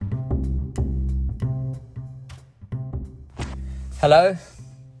Hello,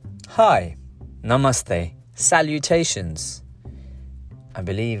 hi, namaste, salutations. I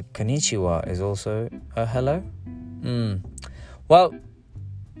believe konnichiwa is also a hello. Well,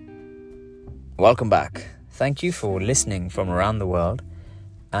 welcome back. Thank you for listening from around the world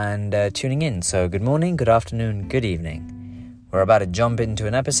and tuning in. So good morning, good afternoon, good evening. We're about to jump into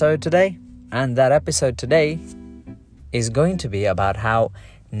an episode today, and that episode today is going to be about how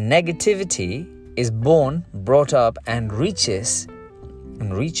negativity is born, brought up, and reaches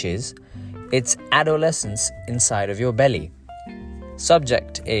its adolescence inside of your belly.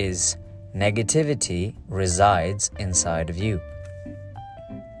 Subject is negativity resides inside of you.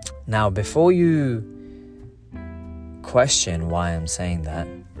 Now, before you question why I'm saying that,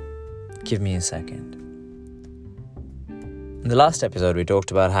 give me a second. In the last episode, we talked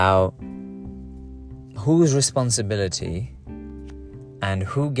about how whose responsibility and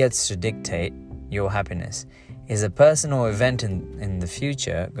who gets to dictate your happiness. Is a person or event in the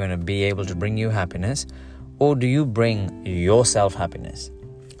future going to be able to bring you happiness, or do you bring yourself happiness?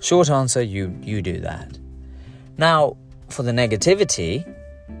 Short answer, you do that. Now, for the negativity,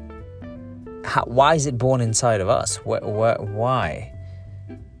 why is it born inside of us? Why?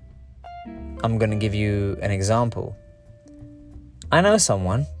 I'm going to give you an example. I know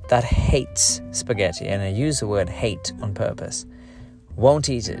someone that hates spaghetti, and I use the word hate on purpose. Won't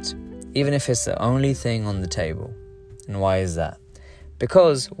eat it, even if it's the only thing on the table. And why is that?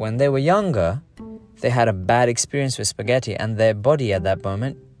 Because when they were younger, they had a bad experience with spaghetti, and their body at that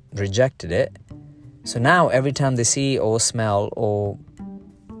moment rejected it. So now every time they see or smell or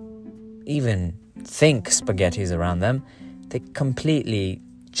even think spaghetti is around them, they completely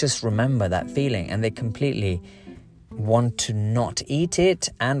just remember that feeling, and they completely want to not eat it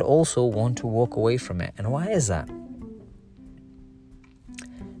and also want to walk away from it. And why is that?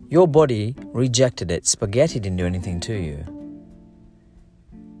 Your body rejected it. Spaghetti didn't do anything to you.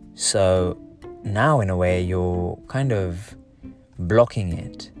 So now, in a way, you're kind of blocking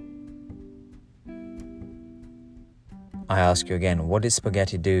it. I ask you again, what did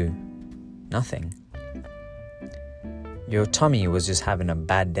spaghetti do? Nothing. Your tummy was just having a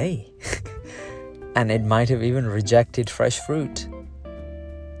bad day. And it might have even rejected fresh fruit.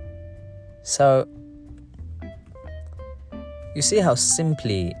 So, you see how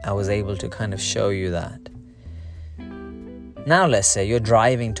simply I was able to kind of show you that. Now let's say you're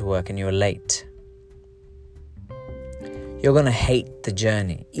driving to work and you're late. You're going to hate the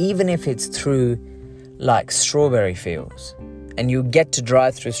journey, even if it's through like strawberry fields. And you get to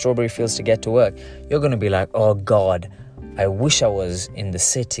drive through strawberry fields to get to work. You're going to be like, oh God, I wish I was in the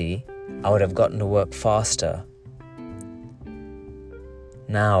city. I would have gotten to work faster.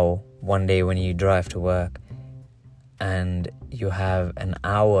 Now, one day when you drive to work and you have an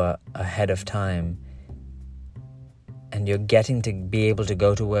hour ahead of time and you're getting to be able to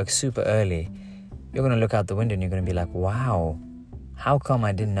go to work super early, you're going to look out the window and you're going to be like, wow, how come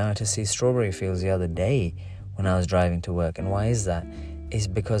I didn't know to see strawberry fields the other day when I was driving to work? And why is that? It's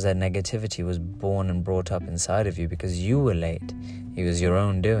because that negativity was born and brought up inside of you because you were late. It was your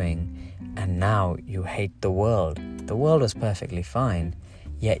own doing. And now you hate the world. The world was perfectly fine,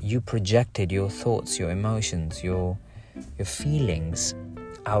 yet you projected your thoughts, your emotions, your feelings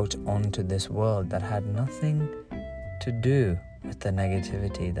out onto this world that had nothing to do with the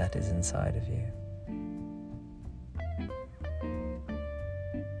negativity that is inside of you.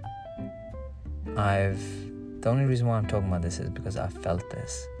 The only reason why I'm talking about this is because I've felt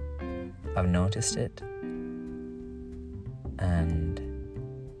this. I've noticed it. And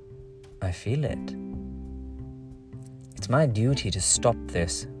I feel it. It's my duty to stop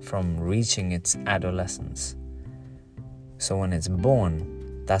this from reaching its adolescence. So when it's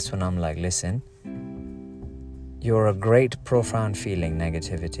born, that's when I'm like, listen, you're a great profound feeling,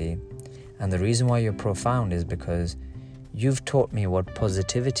 negativity. And the reason why you're profound is because you've taught me what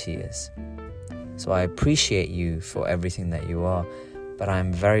positivity is. So I appreciate you for everything that you are, but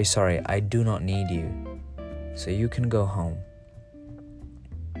I'm very sorry, I do not need you. So you can go home.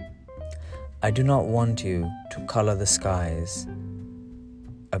 I do not want you to color the skies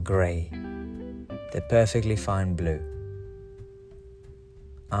a grey. They're perfectly fine blue.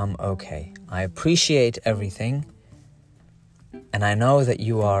 I'm okay. I appreciate everything, and I know that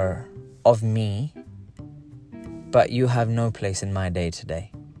you are of me, but you have no place in my day-to-day.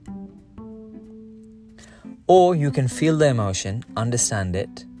 Or you can feel the emotion, understand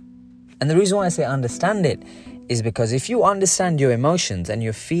it. And the reason why I say understand it is because if you understand your emotions and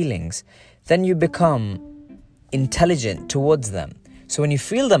your feelings, then you become intelligent towards them. So when you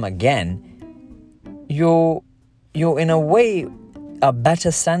feel them again, you're in a way a better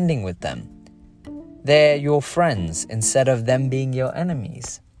standing with them. They're your friends instead of them being your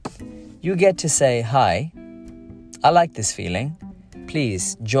enemies. You get to say, hi, I like this feeling.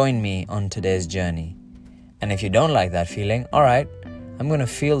 Please join me on today's journey. And if you don't like that feeling, all right, I'm going to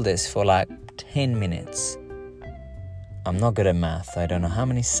feel this for like 10 minutes. I'm not good at math. I don't know how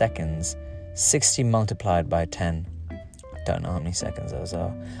many seconds. 60 multiplied by 10. Don't know how many seconds those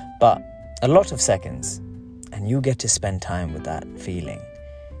are. But a lot of seconds. And you get to spend time with that feeling.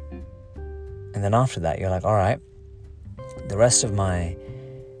 And then after that, you're like, all right, the rest of my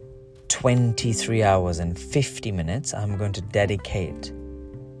 23 hours and 50 minutes, I'm going to dedicate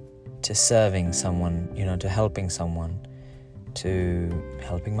to serving someone, to helping someone, to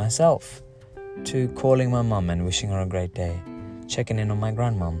helping myself, to calling my mum and wishing her a great day, checking in on my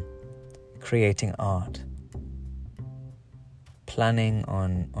grandmum, creating art, planning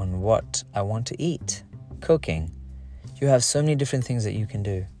on what I want to eat, cooking. You have so many different things that you can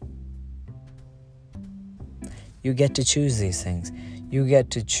do. You get to choose these things. You get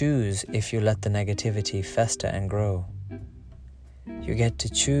to choose if you let the negativity fester and grow. You get to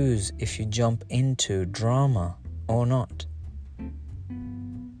choose if you jump into drama or not.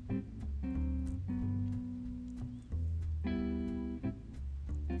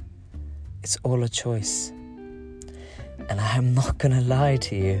 It's all a choice. And I am not going to lie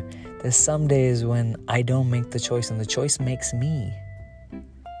to you. There's some days when I don't make the choice and the choice makes me.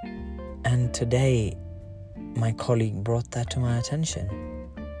 And today, my colleague brought that to my attention.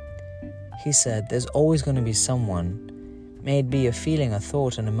 He said, there's always going to be someone, may it be a feeling, a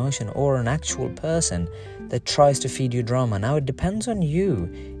thought, an emotion, or an actual person that tries to feed you drama. Now, it depends on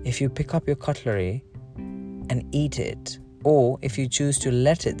you if you pick up your cutlery and eat it, or if you choose to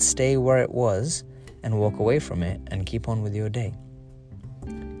let it stay where it was and walk away from it and keep on with your day.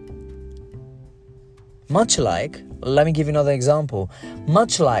 Much like, let me give you another example.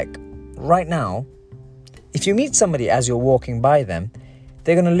 Much like right now, if you meet somebody as you're walking by them,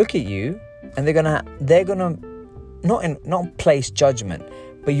 they're going to look at you and they're going to not place judgment,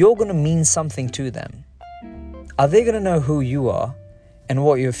 but you're going to mean something to them. Are they going to know who you are and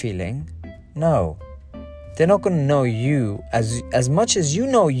what you're feeling? No. They're not going to know you as much as you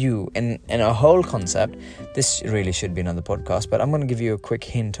know you in a whole concept. This really should be another podcast, but I'm going to give you a quick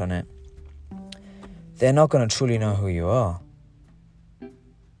hint on it. They're not going to truly know who you are.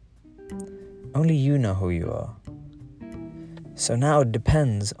 Only you know who you are. So now it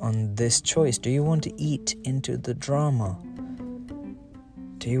depends on this choice. Do you want to eat into the drama?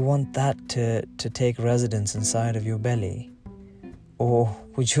 Do you want that to take residence inside of your belly? Or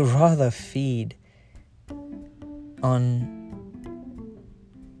would you rather feed on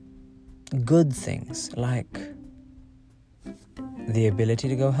good things like the ability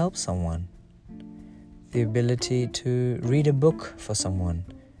to go help someone, the ability to read a book for someone,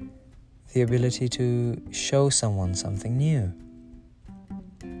 the ability to show someone something new?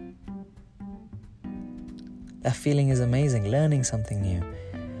 That feeling is amazing, learning something new.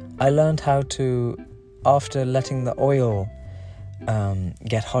 I learned how to, after letting the oil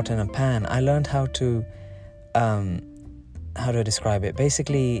get hot in a pan, I learned how to describe it?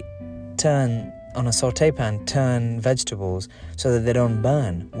 Basically, turn on a saute pan, turn vegetables so that they don't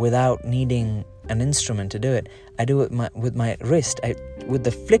burn without needing an instrument to do it. I do it with my wrist. With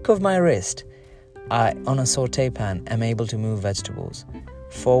the flick of my wrist, on a saute pan, am able to move vegetables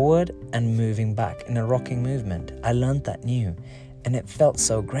forward and moving back in a rocking movement. I learned that new, and it felt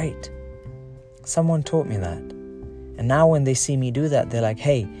so great. Someone taught me that. And now when they see me do that, they're like,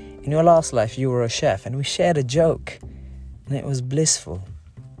 hey, in your last life you were a chef, and we shared a joke, and it was blissful.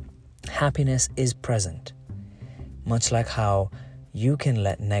 Happiness is present, much like how you can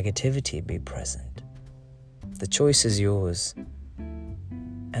let negativity be present. The choice is yours,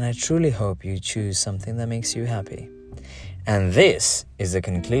 and I truly hope you choose something that makes you happy. And this is the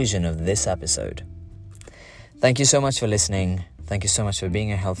conclusion of this episode. Thank you so much for listening. Thank you so much for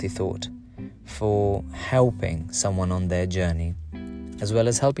being a healthy thought, for helping someone on their journey, as well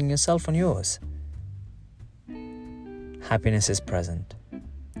as helping yourself on yours. Happiness is present.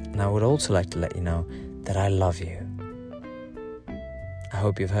 And I would also like to let you know that I love you. I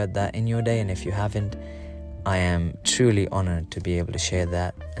hope you've heard that in your day, and if you haven't, I am truly honored to be able to share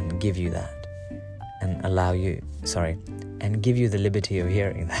that and give you that, and give you the liberty of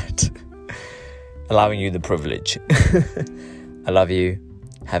hearing that. Allowing you the privilege. I love you.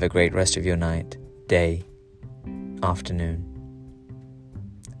 Have a great rest of your night, day, afternoon,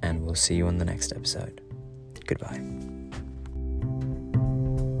 and we'll see you on the next episode. Goodbye.